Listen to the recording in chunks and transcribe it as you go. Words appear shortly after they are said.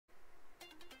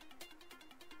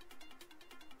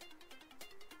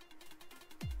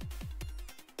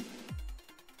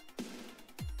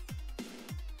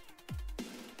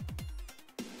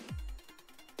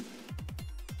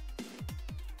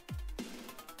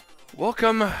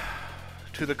Welcome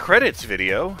to the credits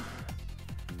video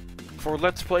for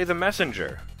Let's Play the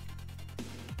Messenger.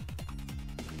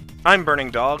 I'm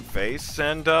BurningDogFace,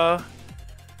 and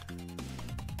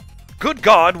good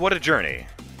God, what a journey.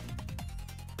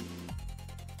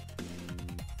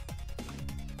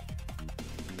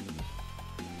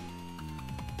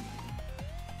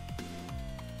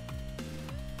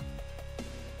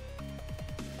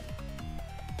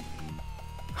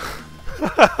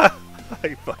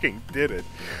 I fucking did it.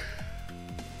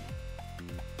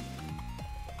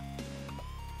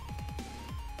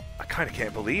 I kind of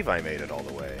can't believe I made it all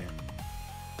the way.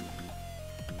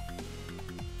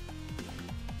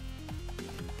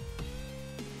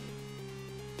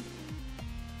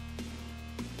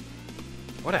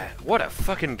 What a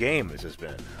fucking game this has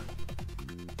been.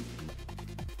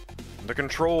 The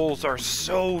controls are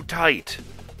so tight.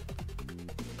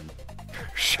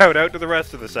 Shout out to the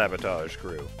rest of the Sabotage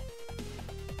crew.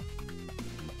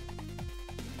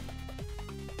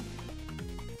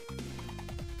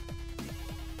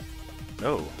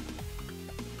 Oh.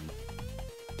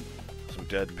 Some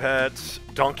dead pets.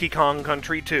 Donkey Kong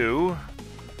Country 2.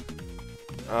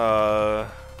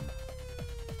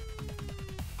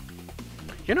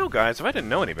 You know, guys, if I didn't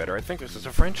know any better, I think this is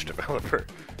a French developer.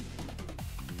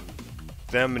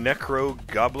 Them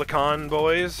Necro-Goblicon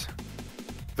boys.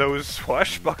 Those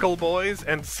Swashbuckle boys,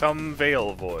 and some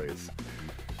Veil boys.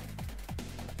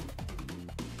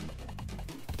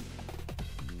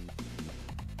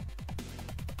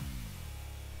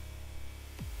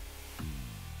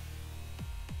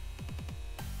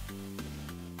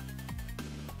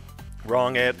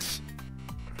 Wrong, it's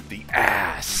the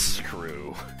Ass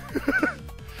Crew.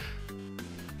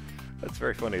 That's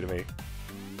very funny to me.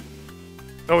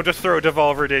 Oh, just throw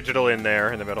Devolver Digital in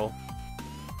there in the middle.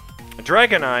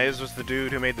 Dragon Eyes was the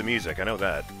dude who made the music, I know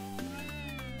that.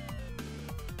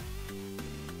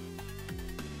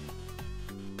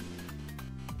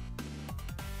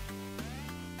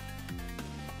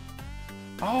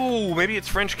 Oh, maybe it's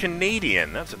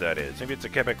French-Canadian, that's what that is. Maybe it's a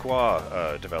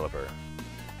Quebecois developer.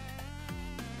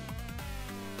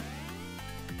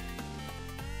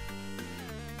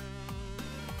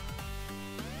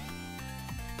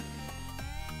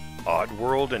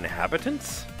 Oddworld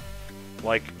Inhabitants?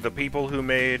 Like the people who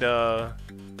made, well,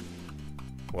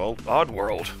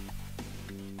 Oddworld.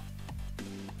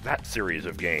 That series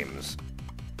of games.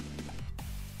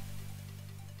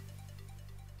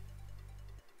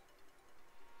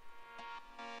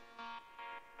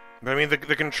 But I mean,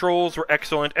 the controls were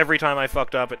excellent. Every time I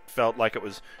fucked up, it felt like it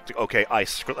was, okay, I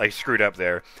screwed up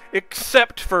there.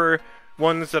 Except for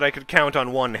ones that I could count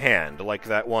on one hand, like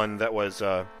that one that was,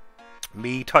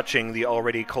 me touching the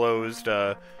already closed,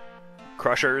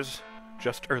 Crushers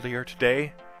just earlier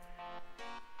today.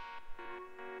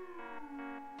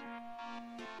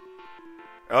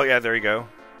 Oh yeah, there you go.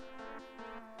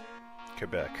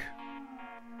 Quebec.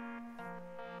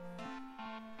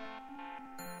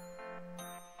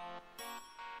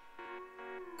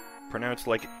 Pronounced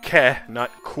like ke,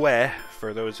 not que,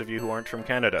 for those of you who aren't from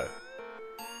Canada.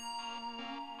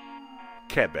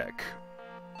 Quebec.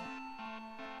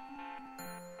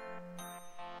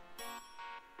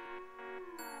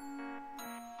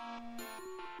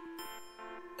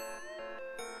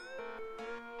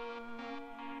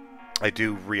 I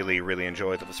do really, really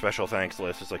enjoy that the special thanks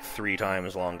list is like 3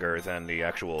 times longer than the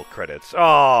actual credits.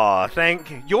 Aw,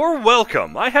 you're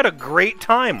welcome! I had a great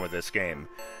time with this game.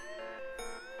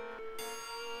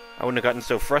 I wouldn't have gotten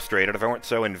so frustrated if I weren't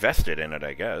so invested in it,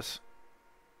 I guess.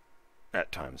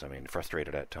 At times, I mean,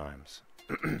 frustrated at times.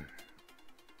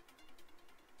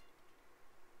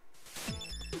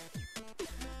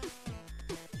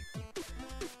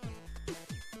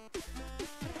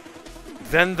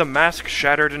 Then the mask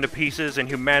shattered into pieces and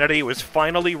humanity was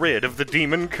finally rid of the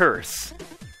demon curse.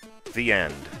 The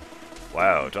end.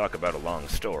 Wow, talk about a long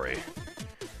story.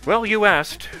 Well, you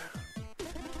asked.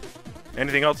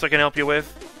 Anything else I can help you with?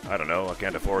 I don't know, I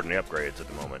can't afford any upgrades at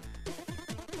the moment.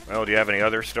 Well, do you have any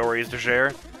other stories to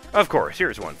share? Of course,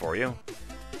 here's one for you.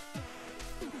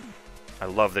 I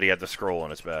love that he had the scroll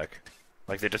on his back.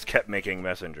 Like they just kept making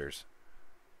messengers.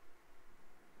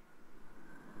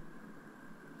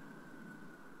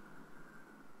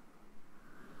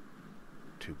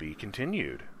 To be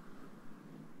continued.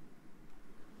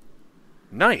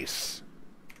 Nice.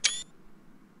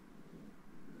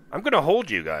 I'm gonna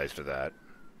hold you guys to that.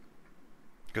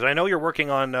 Because I know you're working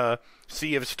on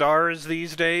Sea of Stars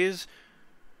these days.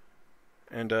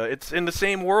 And it's in the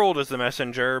same world as The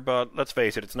Messenger, but let's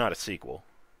face it, it's not a sequel.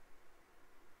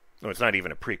 No, it's not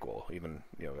even a prequel. Even,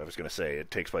 I was gonna say, it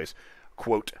takes place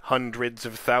quote, hundreds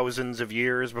of thousands of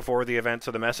years before the events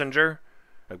of the Messenger?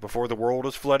 Like, before the world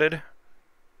was flooded?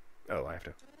 Oh, I have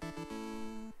to...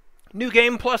 New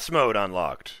Game Plus mode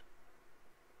unlocked.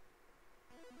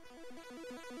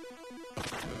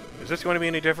 Is this going to be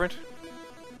any different?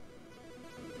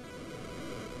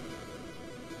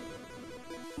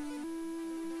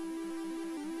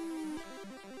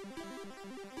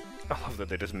 I love that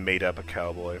they just made up a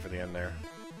cowboy for the end there.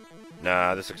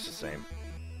 Nah, this looks the same.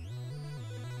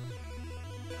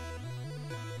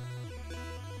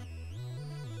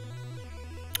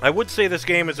 I would say this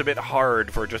game is a bit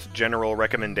hard for just general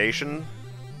recommendation.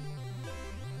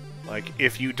 Like,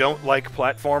 if you don't like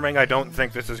platforming, I don't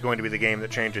think this is going to be the game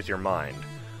that changes your mind.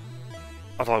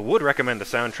 Although I would recommend the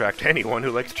soundtrack to anyone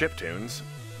who likes chiptunes.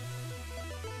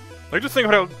 Like, just think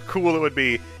about how cool it would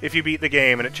be if you beat the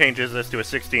game and it changes this to a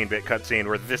 16-bit cutscene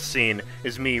where this scene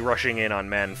is me rushing in on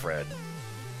Manfred.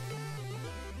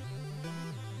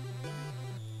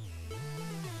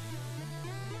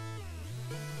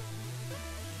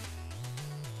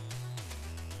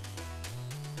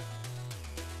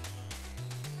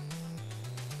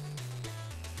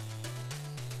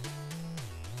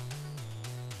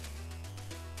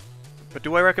 But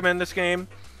do I recommend this game?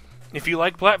 If you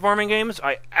like platforming games,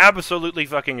 I absolutely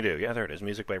fucking do. Yeah, there it is.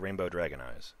 Music by Rainbow Dragon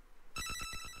Eyes.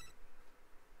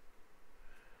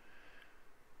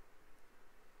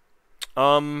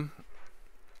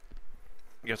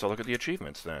 Guess I'll look at the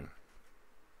achievements then.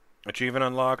 Achievement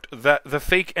unlocked. The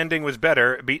fake ending was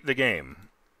better. Beat the game.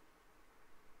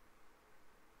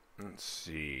 Let's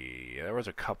see. There was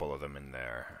a couple of them in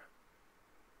there.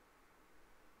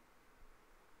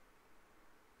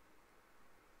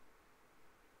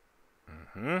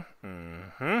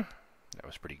 That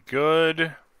was pretty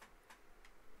good.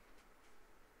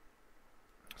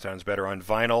 Sounds better on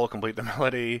vinyl. Complete the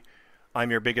melody. I'm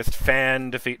your biggest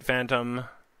fan. Defeat Phantom.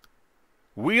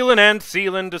 Wheelin' and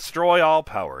sealin'. Destroy all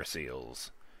power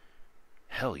seals.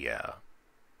 Hell yeah.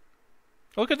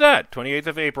 Look at that. 28th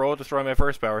of April, destroy my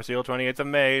first power seal. 28th of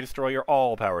May, destroy your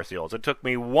all power seals. It took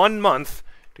me 1 month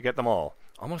to get them all.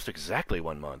 Almost exactly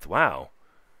 1 month. Wow.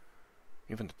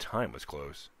 Even the time was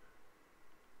close.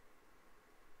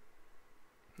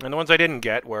 And the ones I didn't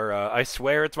get were, I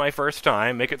swear it's my first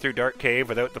time, make it through Dark Cave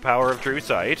without the power of true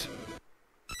sight.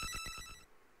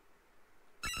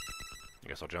 I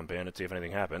guess I'll jump in and see if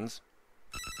anything happens.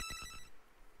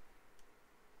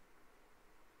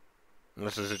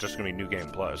 Unless this is just going to be New Game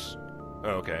Plus.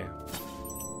 Oh, okay.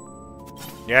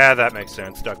 Yeah, that makes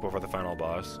sense. Stuck before the final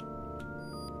boss.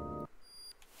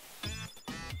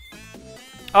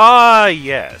 Ah,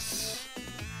 yes.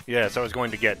 Yes, I was going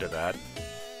to get to that.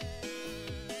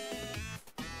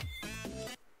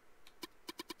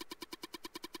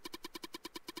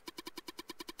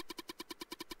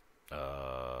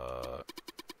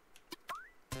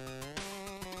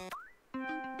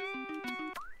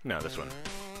 No, this one.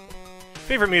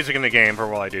 Favorite music in the game for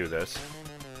while I do this.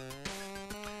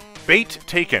 Bait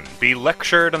taken. Be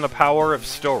lectured on the power of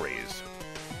stories.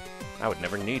 I would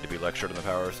never need to be lectured on the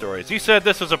power of stories. He said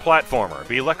this is a platformer.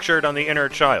 Be lectured on the inner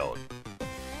child.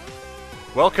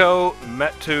 Welko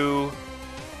Metu...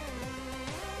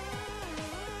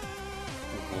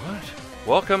 What?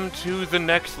 Welcome to the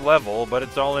next level, but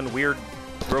it's all in weird,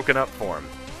 broken up form.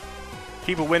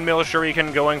 Keep a windmill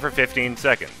shuriken going for 15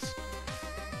 seconds.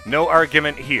 No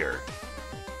argument here.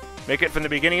 Make it from the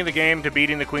beginning of the game to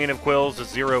beating the Queen of Quills to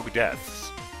 0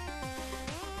 deaths.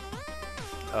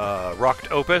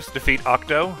 Rocked Opus, defeat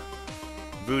Octo.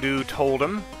 Voodoo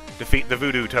Totem, defeat the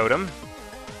Voodoo Totem.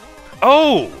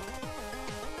 Oh!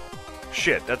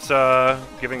 Shit, that's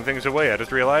giving things away, I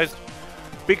just realized.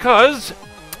 Because,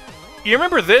 you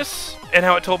remember this, and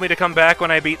how it told me to come back when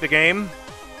I beat the game?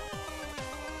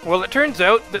 Well, it turns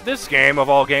out that this game, of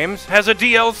all games, has a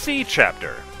DLC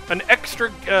chapter. An extra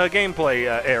gameplay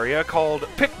area called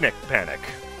Picnic Panic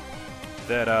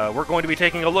that we're going to be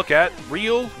taking a look at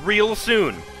real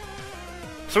soon.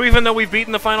 So even though we've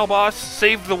beaten the final boss,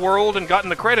 saved the world, and gotten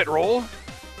the credit roll,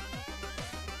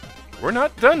 we're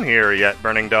not done here yet,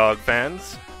 Burning Dog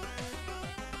fans.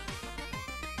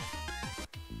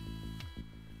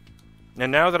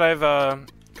 And now that I've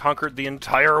conquered the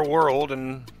entire world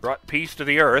and brought peace to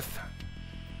the earth,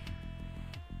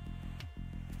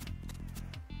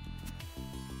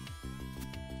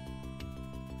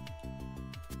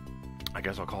 I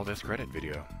guess I'll call this credit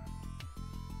video.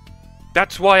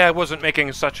 That's why I wasn't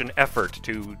making such an effort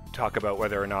to talk about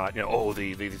whether or not, you know, oh,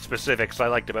 the specifics I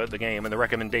liked about the game and the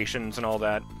recommendations and all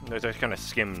that. I just kind of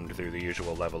skimmed through the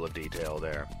usual level of detail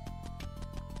there.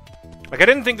 Like, I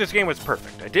didn't think this game was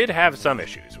perfect. I did have some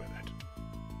issues with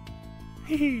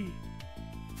it.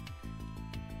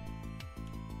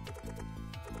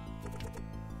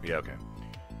 Yeah, okay.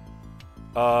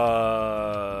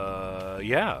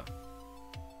 Yeah.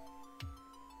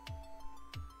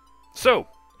 So,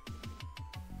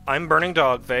 I'm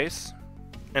BurningDogFace,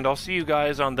 and I'll see you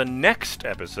guys on the next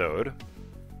episode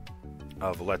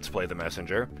of Let's Play the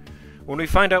Messenger, when we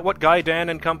find out what Guy Dan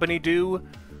and company do,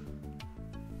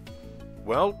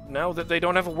 well, now that they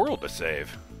don't have a world to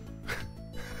save.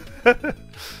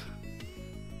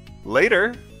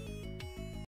 Later!